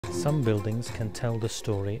Some buildings can tell the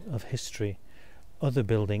story of history. Other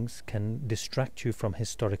buildings can distract you from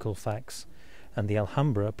historical facts. And the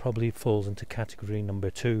Alhambra probably falls into category number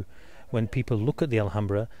 2. When people look at the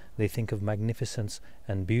Alhambra, they think of magnificence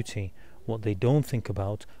and beauty. What they don't think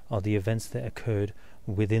about are the events that occurred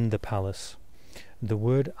within the palace. The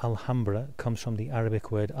word Alhambra comes from the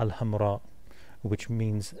Arabic word Al-Hamra, which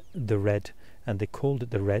means the red, and they called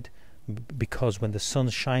it the red because when the sun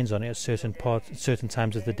shines on it at certain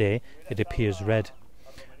times of the day, it appears red.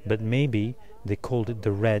 But maybe they called it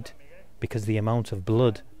the red because the amount of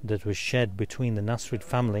blood that was shed between the Nasheed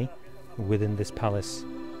family within this palace.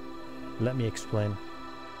 Let me explain.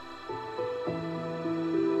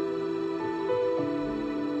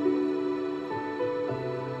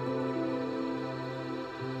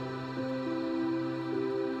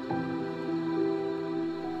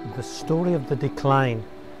 The story of the decline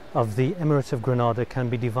of the Emirate of Granada can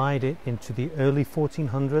be divided into the early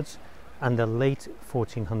 1400s and the late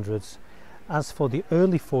 1400s. As for the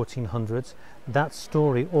early 1400s, that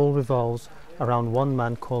story all revolves around one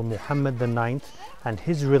man called Muhammad IX and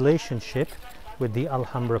his relationship with the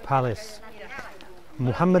Alhambra Palace.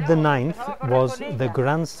 Muhammad IX was the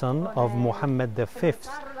grandson of Muhammad V,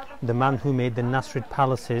 the man who made the Nasheed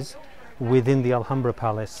palaces within the Alhambra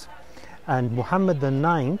Palace. And Muhammad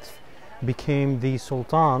IX became the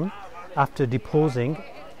Sultan after deposing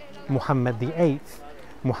Muhammad VIII.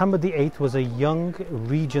 Muhammad VIII was a young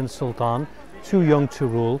regent sultan, too young to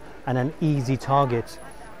rule and an easy target.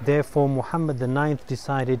 Therefore Muhammad IX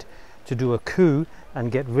decided to do a coup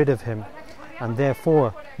and get rid of him. And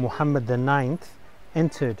therefore Muhammad IX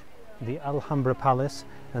entered the Alhambra Palace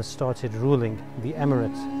and started ruling the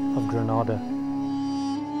Emirate of Granada.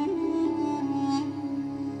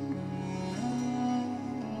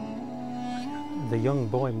 The young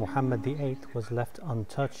boy Muhammad VIII was left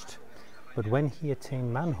untouched, but when he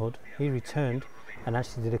attained manhood, he returned and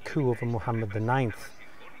actually did a coup over Muhammad IX.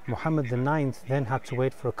 Muhammad IX then had to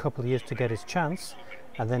wait for a couple of years to get his chance,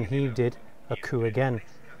 and then he did a coup again.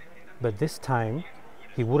 But this time,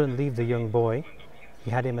 he wouldn't leave the young boy.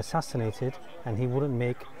 He had him assassinated, and he wouldn't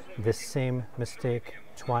make the same mistake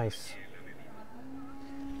twice.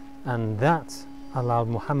 And that allowed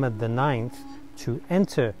Muhammad IX to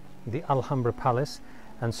enter the Alhambra Palace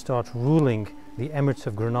and start ruling the Emirate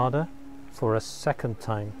of Granada for a second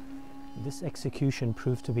time. This execution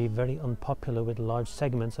proved to be very unpopular with large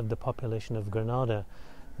segments of the population of Granada.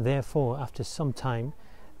 Therefore, after some time,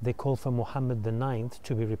 they called for Muhammad IX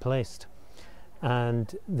to be replaced.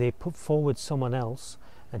 And they put forward someone else,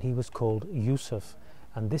 and he was called Yusuf.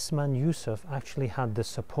 And this man Yusuf actually had the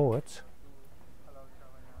support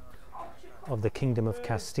of the Kingdom of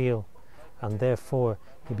Castile. And therefore,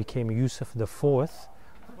 he became Yusuf IV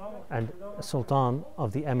and Sultan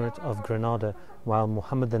of the Emirate of Granada, while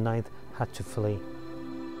Muhammad IX had to flee.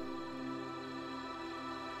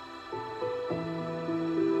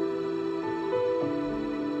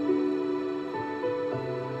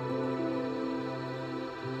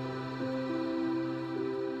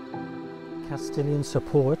 Castilian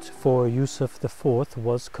support for Yusuf IV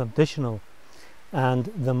was conditional, and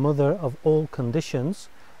the mother of all conditions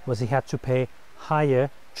was he had to pay higher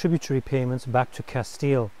tributary payments back to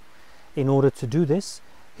Castile. In order to do this,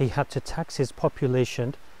 he had to tax his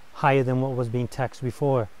population higher than what was being taxed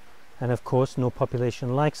before. And of course, no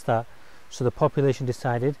population likes that. So the population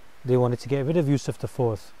decided they wanted to get rid of Yusuf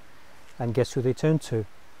IV. And guess who they turned to?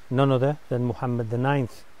 None other than Muhammad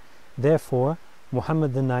IX. Therefore,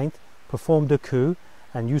 Muhammad IX performed a coup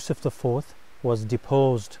and Yusuf IV was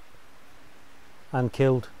deposed and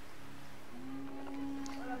killed.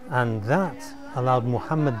 And that allowed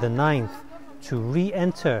Muhammad IX to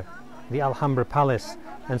re-enter the Alhambra Palace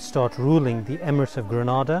and start ruling the Emirate of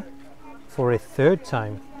Granada for a third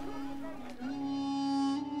time.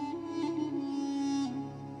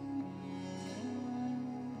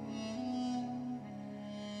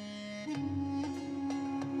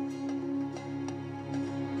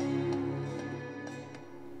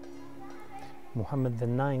 Muhammad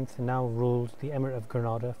IX now ruled the Emirate of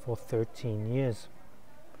Granada for 13 years.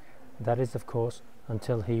 That is, of course,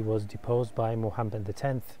 until he was deposed by Muhammad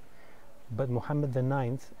X. But Muhammad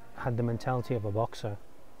IX had the mentality of a boxer.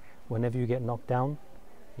 Whenever you get knocked down,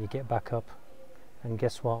 you get back up. And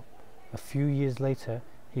guess what? A few years later,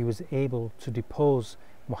 he was able to depose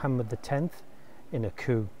Muhammad X in a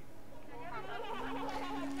coup.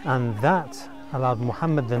 And that allowed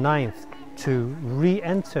Muhammad IX to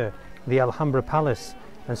re-enter the Alhambra Palace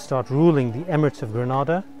and start ruling the Emirate of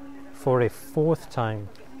Granada for a fourth time.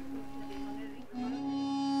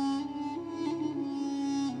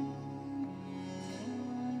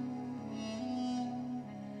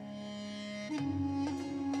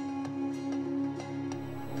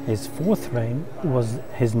 His fourth reign was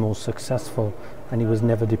his most successful, and he was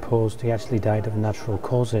never deposed. He actually died of natural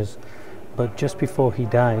causes. But just before he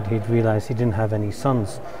died, he'd realized he didn't have any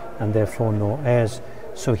sons and therefore no heirs.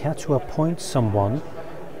 So he had to appoint someone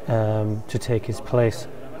to take his place.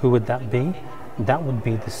 Who would that be? That would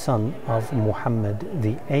be the son of Muhammad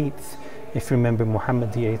the Eighth. If you remember,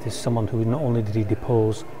 Muhammad the Eighth is someone who not only did he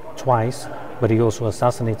depose twice, but he also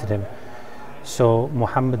assassinated him. So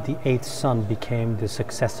Muhammad the Eighth's son became the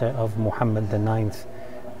successor of Muhammad the Ninth.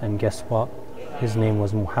 And guess what? His name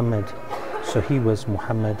was Muhammad. So he was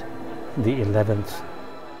Muhammad the 11th.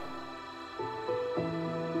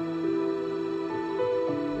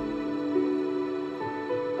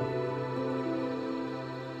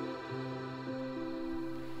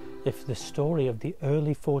 If the story of the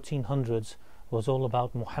early 1400s was all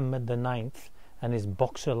about Muhammad the Ninth and his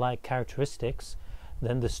boxer-like characteristics,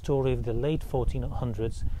 then the story of the late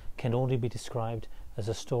 1400s can only be described as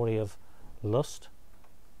a story of lust,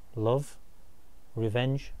 love,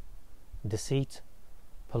 revenge, deceit,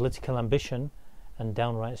 political ambition, and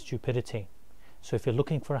downright stupidity. So if you're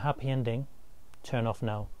looking for a happy ending, turn off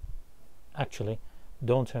now. Actually,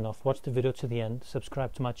 don't turn off. Watch the video to the end,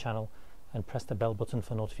 subscribe to my channel, and press the bell button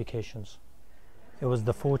for notifications. It was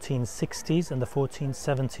the 1460s and the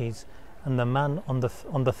 1470s, and the man on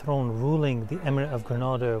the throne ruling the Emirate of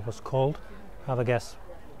Granada was called, have a guess,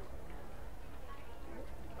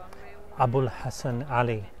 Abul Hassan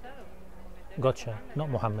Ali. Gotcha, not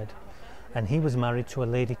Muhammad. And he was married to a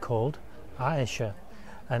lady called Aisha.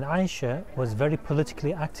 And Aisha was very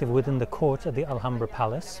politically active within the court at the Alhambra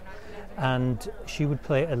Palace, and she would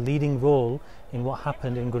play a leading role in what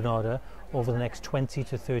happened in Granada over the next 20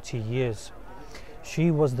 to 30 years.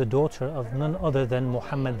 She was the daughter of none other than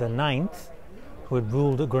Muhammad the Ninth, who had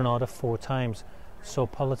ruled Granada 4 times, so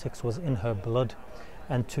politics was in her blood.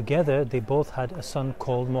 And together they both had a son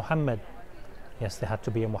called Muhammad. Yes, there had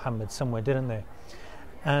to be a Muhammad somewhere, didn't there?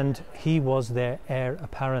 And he was their heir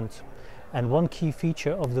apparent. And one key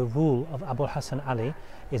feature of the rule of Abul Hassan Ali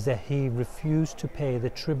is that he refused to pay the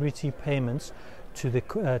tributary payments to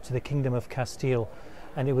the Kingdom of Castile.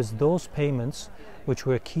 And it was those payments which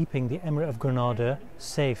were keeping the Emirate of Granada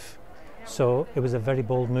safe. So it was a very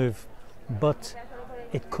bold move, but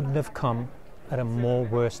it couldn't have come at a more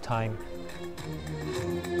worse time.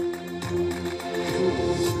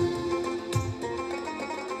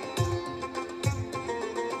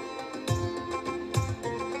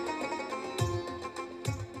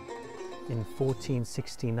 In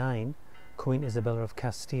 1469, Queen Isabella of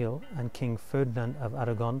Castile and King Ferdinand of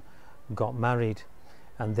Aragon got married,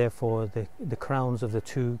 and therefore the crowns of the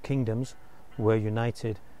two kingdoms were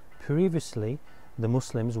united. Previously, the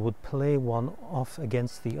Muslims would play one off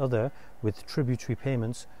against the other with tributary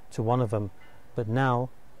payments to one of them, but now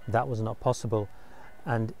that was not possible.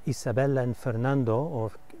 And Isabella and Fernando,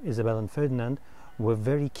 or Isabella and Ferdinand, were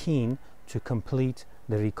very keen to complete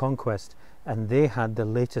the reconquest, and they had the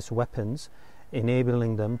latest weapons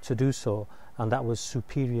enabling them to do so, and that was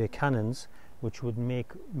superior cannons, which would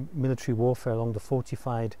make military warfare along the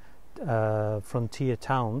fortified frontier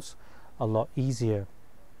towns a lot easier.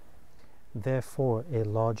 Therefore, a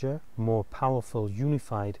larger, more powerful,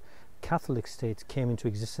 unified Catholic state came into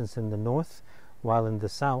existence in the north, while in the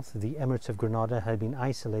south the Emirate of Granada had been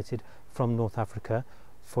isolated from North Africa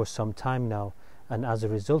for some time now. And as a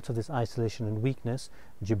result of this isolation and weakness,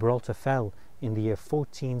 Gibraltar fell in the year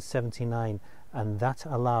 1479, and that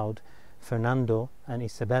allowed Fernando and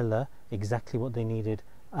Isabella exactly what they needed: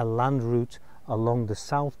 a land route along the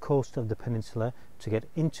south coast of the peninsula to get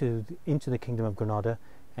into the Kingdom of Granada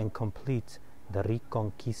and complete the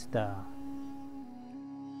Reconquista.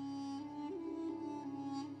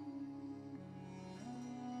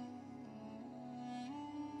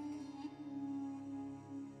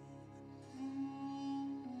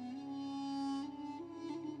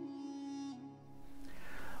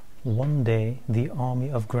 One day the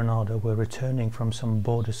army of Granada were returning from some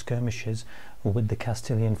border skirmishes with the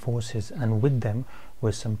Castilian forces, and with them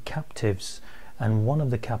were some captives, and one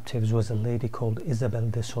of the captives was a lady called Isabel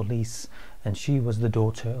de Solis, and she was the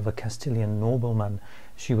daughter of a Castilian nobleman.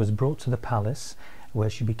 She was brought to the palace, where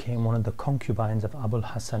she became one of the concubines of Abul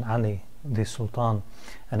Hassan Ali, the Sultan,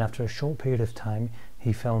 and after a short period of time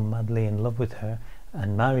he fell madly in love with her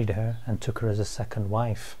and married her and took her as a second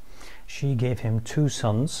wife. She gave him 2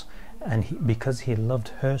 sons, and because he loved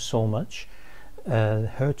her so much,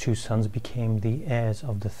 her 2 sons became the heirs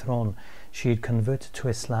of the throne. She had converted to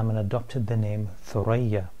Islam and adopted the name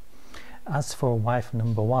Thuraya. As for wife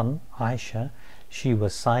number 1, Aisha, she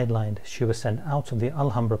was sidelined. She was sent out of the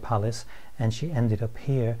Alhambra palace, and she ended up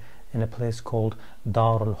here in a place called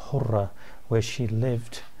Dar al-Hurra, where she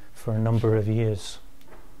lived for a number of years,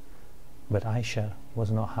 but Aisha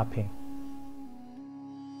was not happy.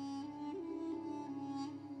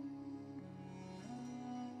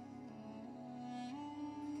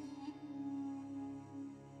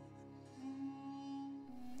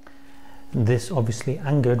 This obviously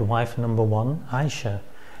angered wife number one, Aisha,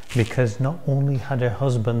 because not only had her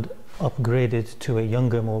husband upgraded to a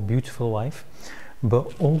younger, more beautiful wife,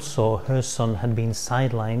 but also her son had been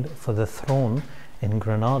sidelined for the throne in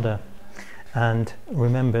Granada. And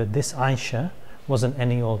remember, this Aisha wasn't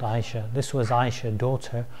any old Aisha. This was Aisha,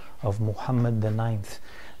 daughter of Muhammad IX,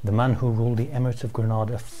 the man who ruled the Emirate of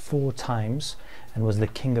Granada 4 times and was the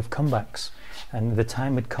king of comebacks. And the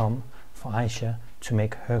time had come for Aisha to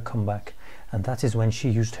make her comeback. And that is when she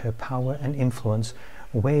used her power and influence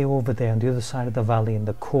way over there on the other side of the valley in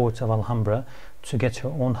the court of Alhambra to get her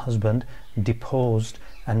own husband deposed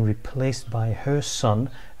and replaced by her son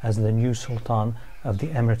as the new Sultan of the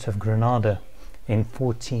Emirate of Granada. In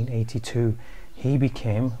 1482 he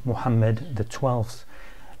became Muhammad XII,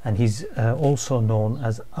 and he's also known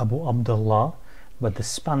as Abu Abdullah, but the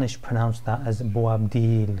Spanish pronounced that as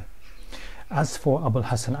Boabdil. As for Abul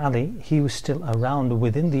Hassan Ali, he was still around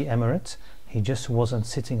within the Emirate, he just wasn't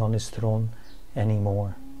sitting on his throne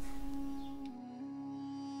anymore.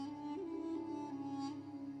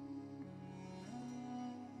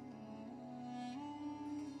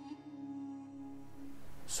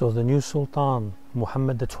 So the new Sultan,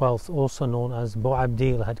 Muhammad XII, also known as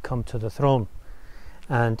Boabdil, had come to the throne,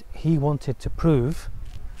 and he wanted to prove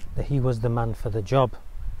that he was the man for the job.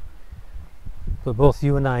 But both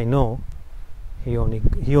you and I know he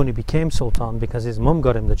only became Sultan because his mum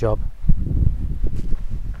got him the job,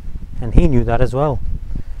 and he knew that as well.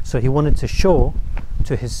 So he wanted to show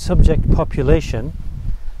to his subject population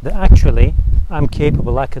that actually I'm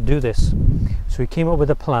capable, I could do this. So he came up with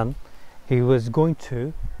a plan. He was going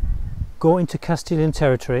to go into Castilian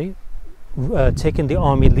territory, taking the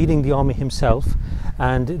army, leading the army himself,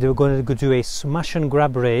 and they were going to go do a smash and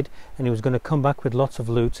grab raid, and he was going to come back with lots of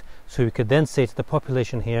loot, so he could then say to the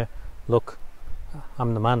population here, look,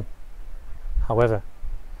 I'm the man. However,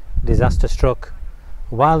 disaster struck.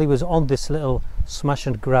 While he was on this little smash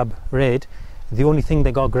and grab raid, the only thing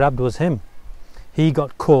that got grabbed was him. He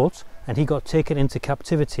got caught and he got taken into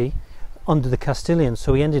captivity under the Castilians,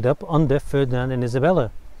 so he ended up under Ferdinand and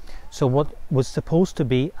Isabella. So what was supposed to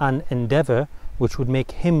be an endeavour which would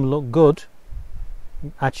make him look good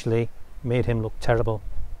actually made him look terrible.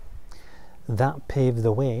 That paved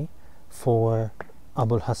the way for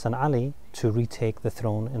Abul Hassan Ali to retake the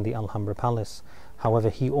throne in the Alhambra Palace. However,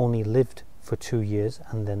 he only lived for 2 years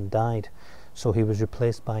and then died. So he was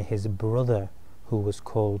replaced by his brother, who was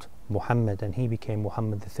called Muhammad, and he became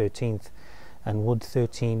Muhammad XIII. And would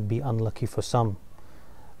 13 be unlucky for some?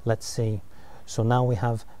 Let's see. So now we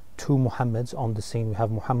have 2 Muhammads on the scene. We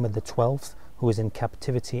have Muhammad XII, who is in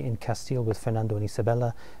captivity in Castile with Fernando and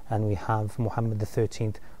Isabella, and we have Muhammad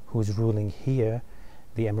XIII, who is ruling here,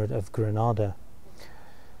 the Emirate of Granada.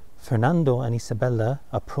 Fernando and Isabella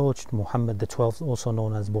approached Muhammad XII, also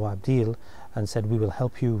known as Boabdil, and said, we will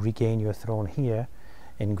help you regain your throne here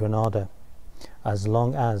in Granada, as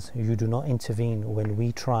long as you do not intervene when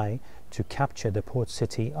we try to capture the port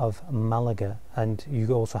city of Malaga, and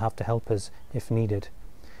you also have to help us if needed.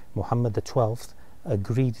 Muhammad XII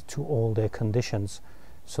agreed to all their conditions,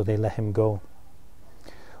 so they let him go.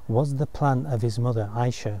 Was the plan of his mother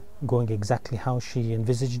Aisha going exactly how she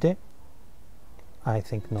envisaged it? I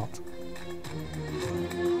think not.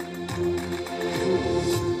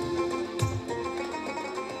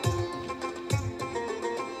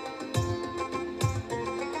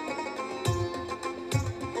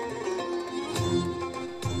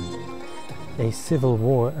 A civil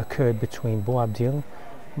war occurred between Boabdil,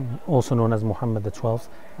 also known as Muhammad XII,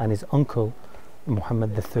 and his uncle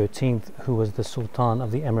Muhammad XIII, who was the Sultan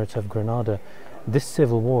of the Emirate of Granada. This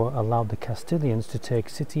civil war allowed the Castilians to take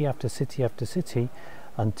city after city after city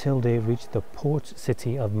until they reached the port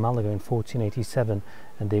city of Malaga in 1487,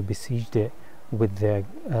 and they besieged it with their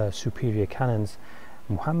superior cannons.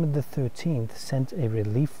 Muhammad XIII sent a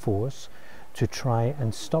relief force to try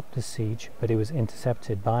and stop the siege, but it was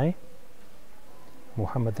intercepted by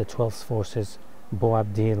Muhammad XII's forces,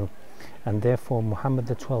 Boabdil, and therefore Muhammad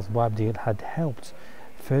XII, Boabdil, had helped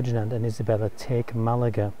Ferdinand and Isabella take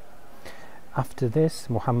Malaga. After this,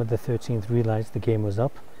 Muhammad XIII realized the game was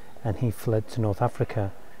up, and he fled to North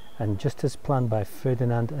Africa, and just as planned by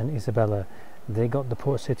Ferdinand and Isabella, they got the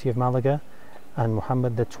port city of Malaga, and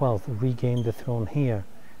Muhammad XII regained the throne here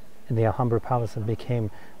in the Alhambra Palace and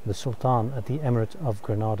became the Sultan of the Emirate of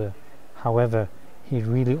Granada. However, he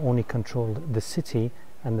really only controlled the city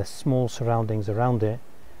and the small surroundings around it,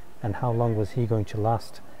 and how long was he going to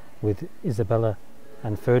last, with Isabella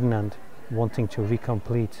and Ferdinand wanting to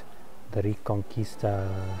recomplete the Reconquista.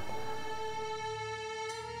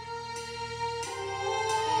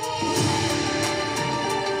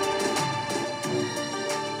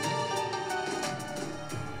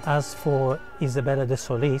 As for Isabella de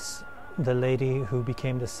Solis, the lady who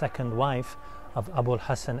became the second wife of Abu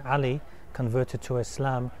al-Hasan Ali, converted to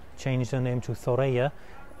Islam, changed her name to Thoraya,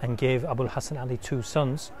 and gave Abu al-Hasan Ali 2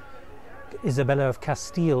 sons, Isabella of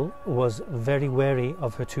Castile was very wary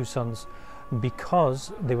of her 2 sons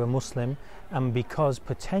because they were Muslim, and because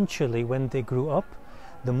potentially when they grew up,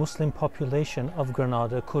 the Muslim population of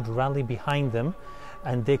Granada could rally behind them,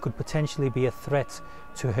 and they could potentially be a threat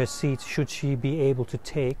to her seat should she be able to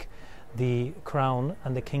take the crown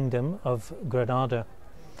and the kingdom of Granada.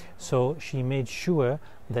 So she made sure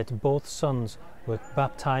that both sons were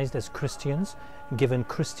baptized as Christians, given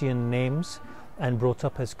Christian names, and brought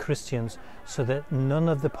up as Christians, so that none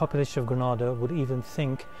of the population of Granada would even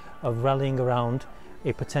think of rallying around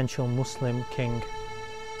a potential Muslim king.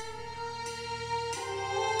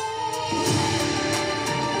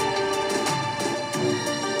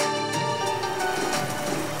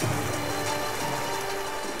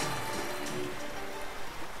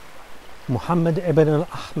 Muhammad ibn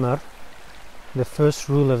al-Ahmar, the first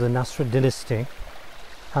ruler of the Nasrid dynasty,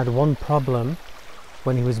 had one problem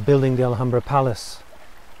when he was building the Alhambra palace,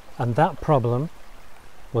 and that problem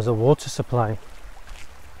was a water supply.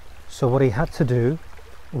 So what he had to do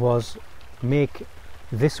was make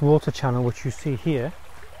this water channel, which you see here,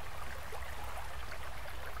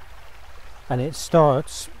 and it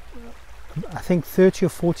starts, I think, 30 or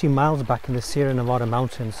 40 miles back in the Sierra Nevada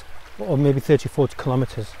mountains, or maybe 30 or 40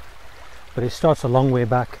 kilometers, but it starts a long way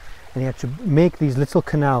back, and he had to make these little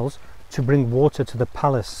canals to bring water to the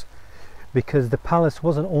palace, because the palace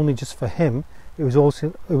wasn't only just for him, it was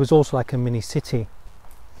also like a mini city.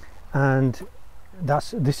 And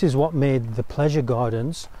this is what made the pleasure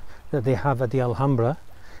gardens that they have at the Alhambra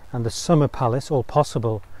and the summer palace all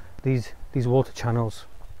possible, these water channels.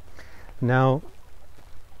 Now,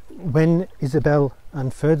 when Isabel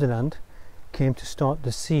and Ferdinand came to start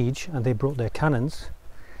the siege and they brought their cannons,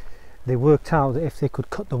 they worked out that if they could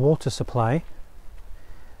cut the water supply,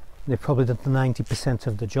 they probably did 90%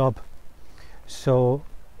 of the job. So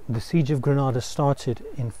the siege of Granada started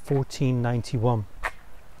in 1491,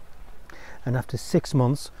 and after 6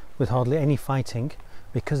 months with hardly any fighting,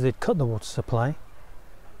 because they'd cut the water supply,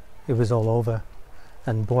 it was all over,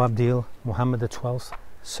 and Boabdil, Muhammad XII,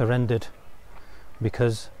 surrendered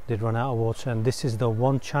because they'd run out of water. And this is the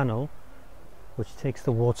one channel which takes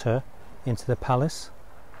the water into the palace,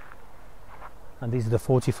 and these are the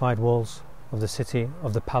fortified walls of the city,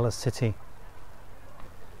 of the palace city.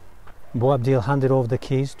 Boabdil handed over the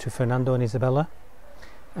keys to Fernando and Isabella,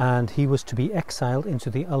 and he was to be exiled into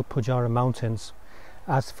the Al-Pujara mountains.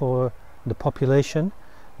 As for the population,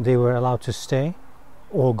 they were allowed to stay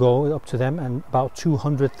or go, up to them, and about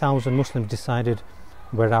 200,000 Muslims decided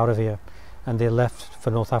we're out of here, and they left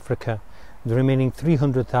for North Africa. The remaining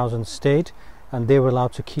 300,000 stayed, and they were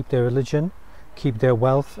allowed to keep their religion, keep their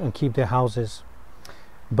wealth, and keep their houses.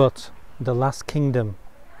 But the last kingdom,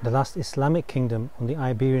 the last Islamic kingdom on the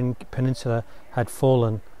Iberian Peninsula had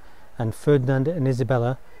fallen, and Ferdinand and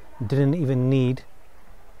Isabella didn't even need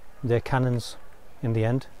their cannons in the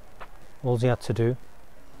end. All they had to do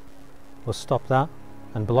was stop that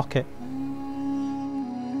and block it.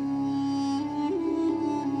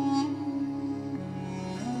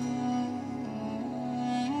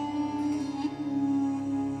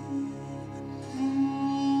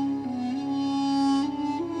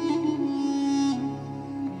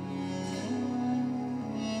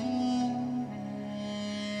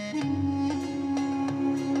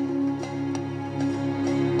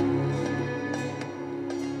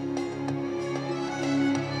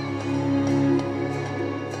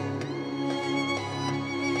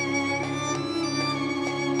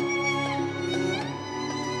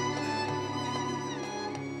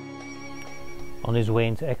 On his way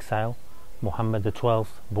into exile, Muhammad XII,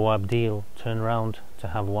 Boabdil, turned round to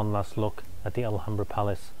have one last look at the Alhambra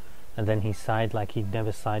palace, and then he sighed like he'd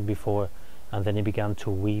never sighed before, and then he began to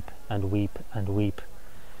weep and weep and weep.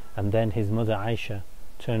 And then his mother Aisha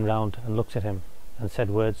turned round and looked at him and said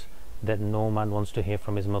words that no man wants to hear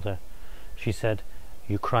from his mother. She said,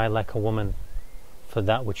 "You cry like a woman for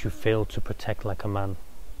that which you failed to protect like a man."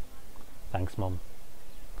 Thanks, Mom.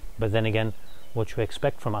 But then again, what you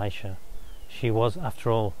expect from Aisha? She was,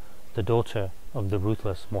 after all, the daughter of the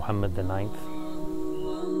ruthless Muhammad IX.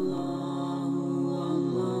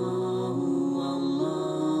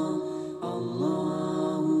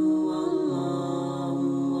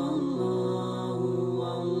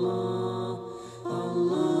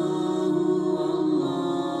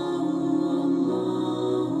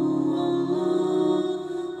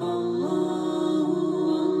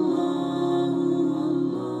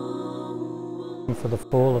 for the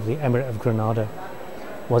fall of the Emirate of Granada?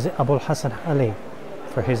 Was it Abu Hassan Ali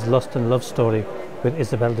for his lust and love story with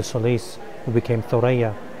Isabel de Solis, who became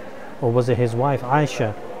Thoraya? Or was it his wife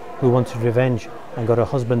Aisha, who wanted revenge and got her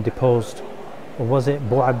husband deposed? Or was it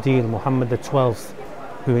Boabdil, Muhammad XII,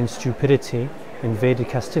 who in stupidity invaded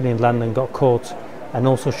Castilian land and got caught, and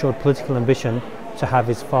also showed political ambition to have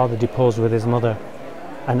his father deposed with his mother?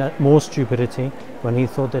 And at more stupidity, when he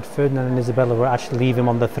thought that Ferdinand and Isabella would actually leave him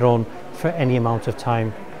on the throne for any amount of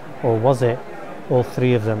time? Or was it all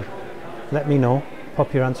three of them? Let me know.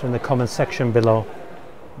 Pop your answer in the comment section below.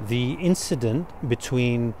 The incident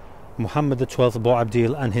between Muhammad XII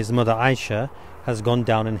Boabdil and his mother Aisha has gone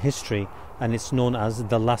down in history, and it's known as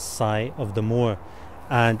the last sigh of the Moor.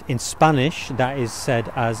 And in Spanish that is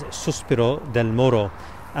said as Suspiro del Moro,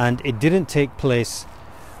 and it didn't take place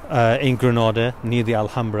in Granada near the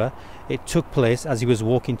Alhambra. It took place as he was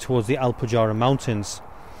walking towards the Alpujarra mountains,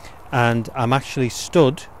 and I'm actually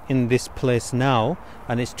stood in this place now,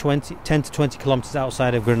 and it's 10 to 20 kilometers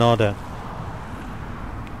outside of Granada.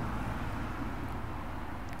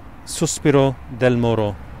 Suspiro del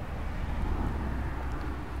Moro.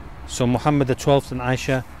 So Muhammad XII and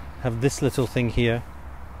Aisha have this little thing here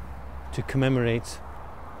to commemorate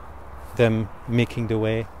them making the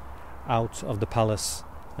way out of the palace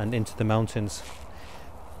and into the mountains.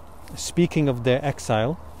 Speaking of their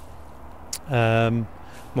exile,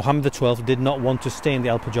 Muhammad XII did not want to stay in the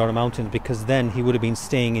Alpujarra mountains, because then he would have been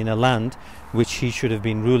staying in a land which he should have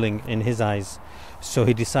been ruling in his eyes. So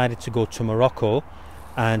he decided to go to Morocco,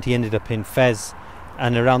 and he ended up in Fez,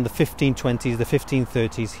 and around the 1520s, the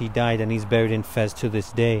 1530s he died, and he's buried in Fez to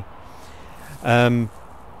this day.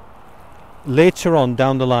 Later on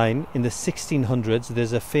down the line in the 1600s,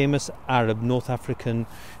 there's a famous Arab North African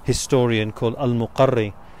historian called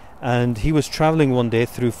Al-Muqarri, and he was traveling one day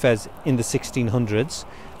through Fez in the 1600s,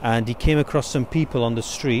 and he came across some people on the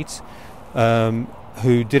street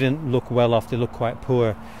who didn't look well off. They looked quite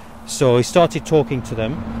poor. So he started talking to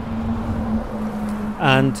them,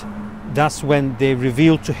 and that's when they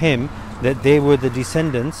revealed to him that they were the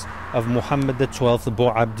descendants of Muhammad XII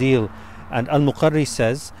Boabdil. And Al-Muqarri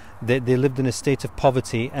says that they lived in a state of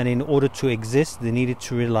poverty, and in order to exist they needed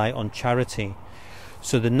to rely on charity.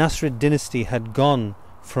 So the Nasrid dynasty had gone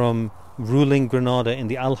from ruling Granada in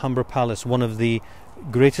the Alhambra Palace, one of the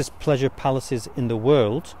greatest pleasure palaces in the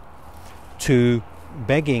world, to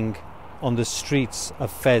begging on the streets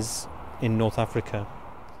of Fez in North Africa.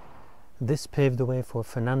 This paved the way for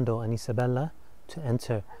Fernando and Isabella to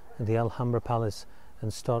enter the Alhambra Palace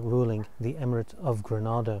and start ruling the Emirate of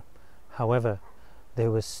Granada. However,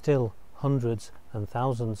 there were still hundreds and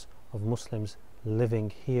thousands of Muslims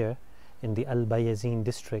living here in the Al-Bayazin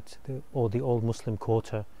district, or the old Muslim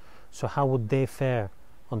quarter. So how would they fare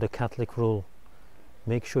under Catholic rule?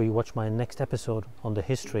 Make sure you watch my next episode on the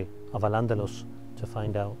history of Al-Andalus to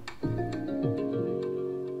find out.